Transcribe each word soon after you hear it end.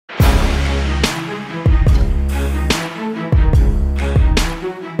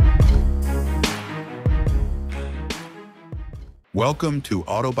Welcome to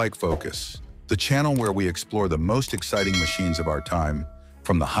Autobike Focus, the channel where we explore the most exciting machines of our time,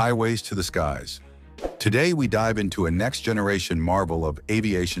 from the highways to the skies. Today we dive into a next-generation marvel of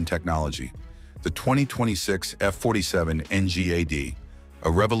aviation technology, the 2026 F-47 NGAD, a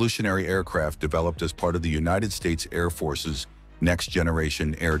revolutionary aircraft developed as part of the United States Air Force's Next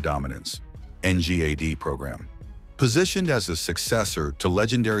Generation Air Dominance (NGAD) program. Positioned as a successor to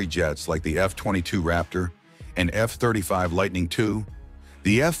legendary jets like the F-22 Raptor and F-35 Lightning II,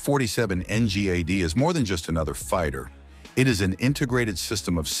 the F-47 NGAD is more than just another fighter. It is an integrated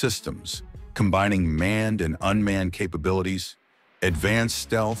system of systems, combining manned and unmanned capabilities, advanced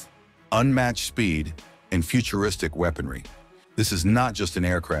stealth, unmatched speed, and futuristic weaponry. This is not just an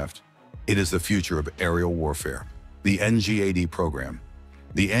aircraft, it is the future of aerial warfare. The NGAD program.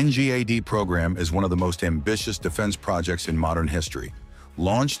 The NGAD program is one of the most ambitious defense projects in modern history.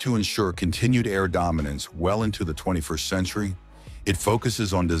 Launched to ensure continued air dominance well into the 21st century, it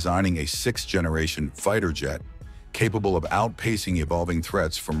focuses on designing a sixth-generation fighter jet capable of outpacing evolving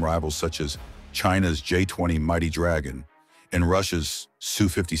threats from rivals such as China's J-20 Mighty Dragon and Russia's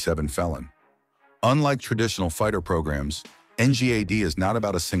Su-57 Felon. Unlike traditional fighter programs, NGAD is not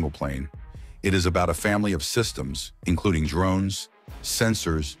about a single plane. It is about a family of systems, including drones,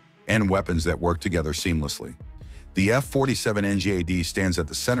 sensors, and weapons that work together seamlessly. The F-47 NGAD stands at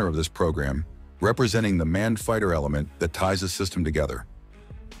the center of this program, representing the manned fighter element that ties the system together.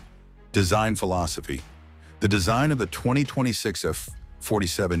 Design philosophy. The design of the 2026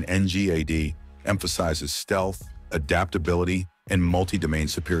 F-47 NGAD emphasizes stealth, adaptability, and multi-domain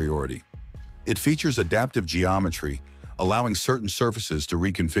superiority. It features adaptive geometry, allowing certain surfaces to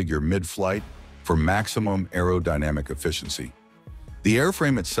reconfigure mid-flight for maximum aerodynamic efficiency. The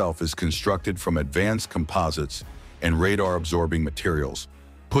airframe itself is constructed from advanced composites and radar-absorbing materials,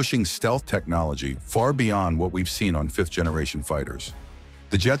 pushing stealth technology far beyond what we've seen on fifth-generation fighters.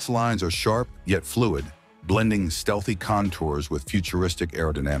 The jet's lines are sharp yet fluid, blending stealthy contours with futuristic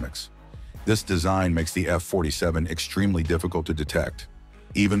aerodynamics. This design makes the F-47 extremely difficult to detect,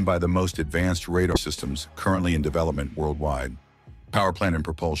 even by the most advanced radar systems currently in development worldwide. Powerplant and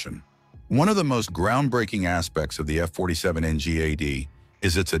propulsion. One of the most groundbreaking aspects of the F-47 NGAD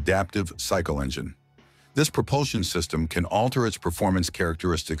is its adaptive cycle engine. This propulsion system can alter its performance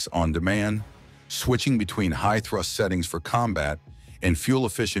characteristics on demand, switching between high-thrust settings for combat and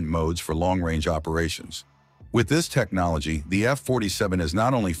fuel-efficient modes for long-range operations. With this technology, the F-47 is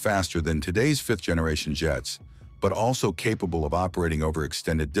not only faster than today's fifth-generation jets, but also capable of operating over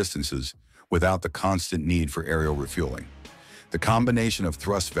extended distances without the constant need for aerial refueling. The combination of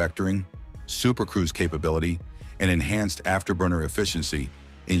thrust vectoring, supercruise capability, and enhanced afterburner efficiency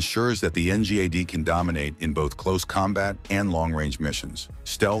ensures that the NGAD can dominate in both close combat and long-range missions.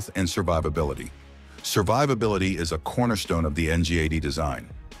 Stealth and survivability. Survivability is a cornerstone of the NGAD design.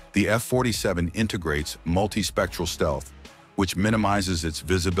 The F-47 integrates multispectral stealth, which minimizes its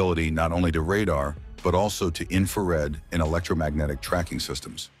visibility not only to radar, but also to infrared and electromagnetic tracking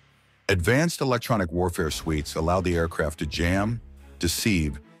systems. Advanced electronic warfare suites allow the aircraft to jam,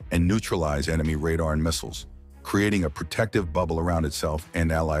 deceive, and neutralize enemy radar and missiles, creating a protective bubble around itself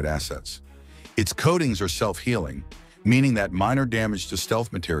and allied assets. Its coatings are self-healing, meaning that minor damage to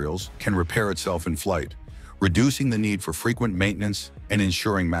stealth materials can repair itself in flight, reducing the need for frequent maintenance and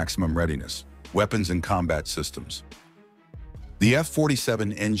ensuring maximum readiness. Weapons and combat systems. The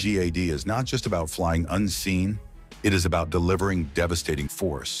F-47 NGAD is not just about flying unseen, it is about delivering devastating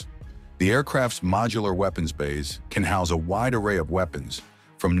force. The aircraft's modular weapons bays can house a wide array of weapons,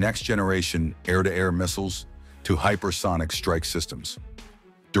 from next-generation air-to-air missiles to hypersonic strike systems.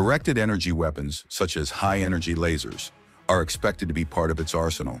 Directed energy weapons, such as high-energy lasers, are expected to be part of its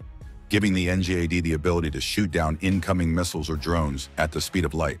arsenal, giving the NGAD the ability to shoot down incoming missiles or drones at the speed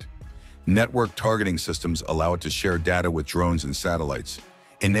of light. Network targeting systems allow it to share data with drones and satellites,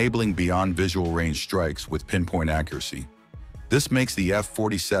 enabling beyond visual range strikes with pinpoint accuracy. This makes the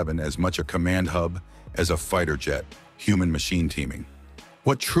F-47 as much a command hub as a fighter jet, human-machine teaming.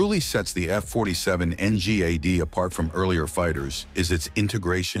 What truly sets the F-47 NGAD apart from earlier fighters is its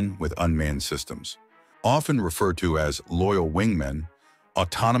integration with unmanned systems. Often referred to as loyal wingmen,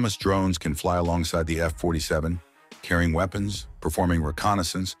 autonomous drones can fly alongside the F-47, carrying weapons, performing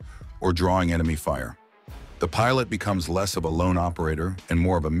reconnaissance, or drawing enemy fire. The pilot becomes less of a lone operator and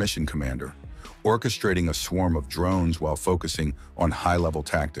more of a mission commander, orchestrating a swarm of drones while focusing on high-level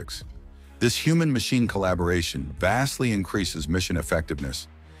tactics. This human-machine collaboration vastly increases mission effectiveness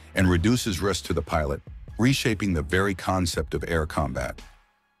and reduces risk to the pilot, reshaping the very concept of air combat.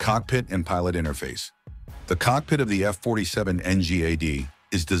 Cockpit and pilot interface. The cockpit of the F-47 NGAD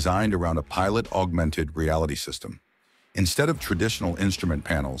is designed around a pilot-augmented reality system. Instead of traditional instrument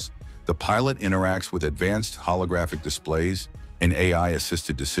panels, the pilot interacts with advanced holographic displays and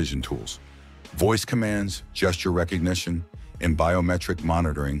AI-assisted decision tools. Voice commands, gesture recognition, and biometric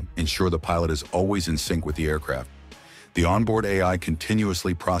monitoring ensure the pilot is always in sync with the aircraft. The onboard AI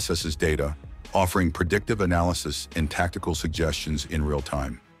continuously processes data, offering predictive analysis and tactical suggestions in real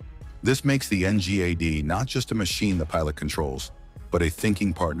time. This makes the NGAD not just a machine the pilot controls, but a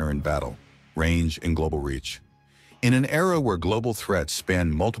thinking partner in battle, range, and global reach. In an era where global threats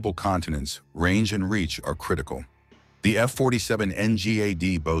span multiple continents, range and reach are critical. The F-47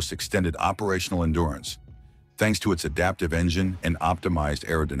 NGAD boasts extended operational endurance, thanks to its adaptive engine and optimized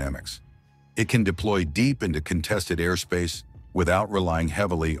aerodynamics. It can deploy deep into contested airspace without relying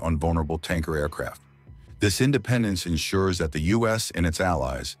heavily on vulnerable tanker aircraft. This independence ensures that the U.S. and its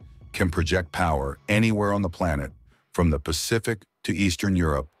allies can project power anywhere on the planet, from the Pacific to Eastern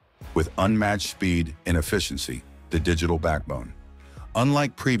Europe, with unmatched speed and efficiency, the digital backbone.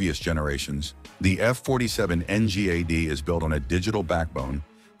 Unlike previous generations, the F-47 NGAD is built on a digital backbone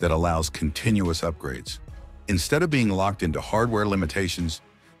that allows continuous upgrades. Instead of being locked into hardware limitations,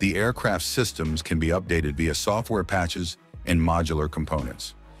 the aircraft's systems can be updated via software patches and modular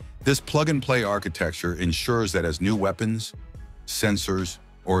components. This plug-and-play architecture ensures that as new weapons, sensors,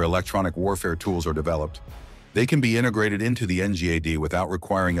 or electronic warfare tools are developed, they can be integrated into the NGAD without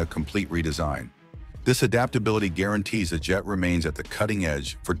requiring a complete redesign. This adaptability guarantees the jet remains at the cutting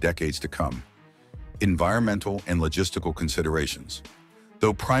edge for decades to come. Environmental and logistical considerations.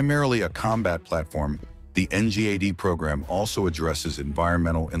 Though primarily a combat platform, the NGAD program also addresses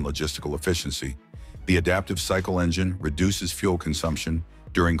environmental and logistical efficiency. The adaptive cycle engine reduces fuel consumption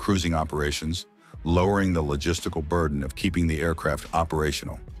during cruising operations, lowering the logistical burden of keeping the aircraft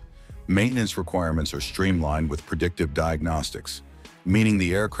operational. Maintenance requirements are streamlined with predictive diagnostics, meaning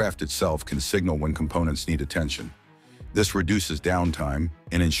the aircraft itself can signal when components need attention. This reduces downtime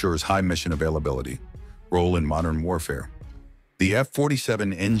and ensures high mission availability. Role in modern warfare. The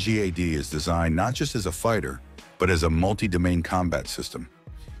F-47 NGAD is designed not just as a fighter, but as a multi-domain combat system.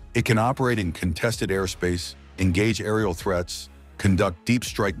 It can operate in contested airspace, engage aerial threats, conduct deep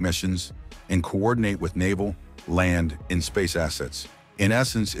strike missions, and coordinate with naval, land, and space assets. In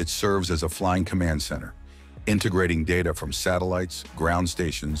essence, it serves as a flying command center, integrating data from satellites, ground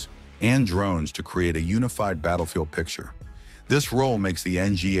stations, and drones to create a unified battlefield picture. This role makes the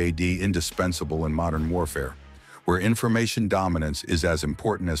NGAD indispensable in modern warfare, where information dominance is as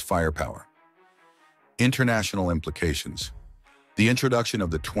important as firepower. International implications. The introduction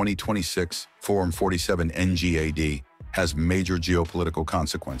of the 2026 F-47 NGAD has major geopolitical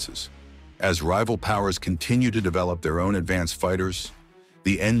consequences. As rival powers continue to develop their own advanced fighters,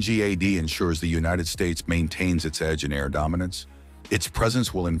 the NGAD ensures the United States maintains its edge in air dominance. Its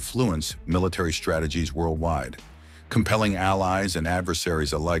presence will influence military strategies worldwide, compelling allies and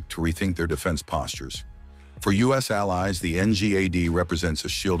adversaries alike to rethink their defense postures. For U.S. allies, the NGAD represents a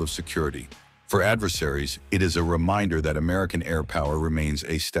shield of security. For adversaries, it is a reminder that American air power remains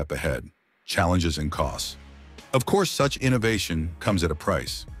a step ahead. Challenges and costs. Of course, such innovation comes at a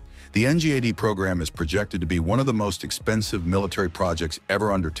price. The NGAD program is projected to be one of the most expensive military projects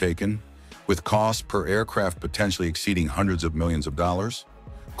ever undertaken, with costs per aircraft potentially exceeding hundreds of millions of dollars.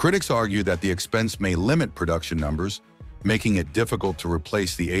 Critics argue that the expense may limit production numbers, making it difficult to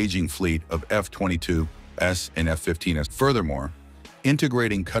replace the aging fleet of F-22s and F-15s. Furthermore,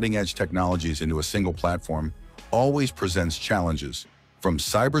 integrating cutting-edge technologies into a single platform always presents challenges, from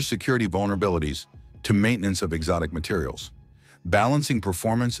cybersecurity vulnerabilities to maintenance of exotic materials. Balancing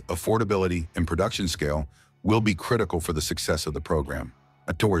performance, affordability, and production scale will be critical for the success of the program.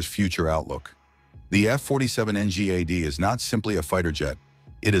 Towards future outlook. The F-47 NGAD is not simply a fighter jet,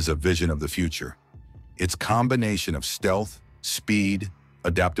 it is a vision of the future. Its combination of stealth, speed,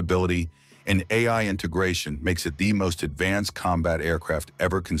 adaptability, and AI integration makes it the most advanced combat aircraft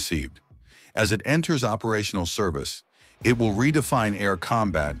ever conceived. As it enters operational service, it will redefine air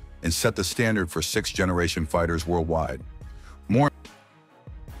combat and set the standard for sixth-generation fighters worldwide. More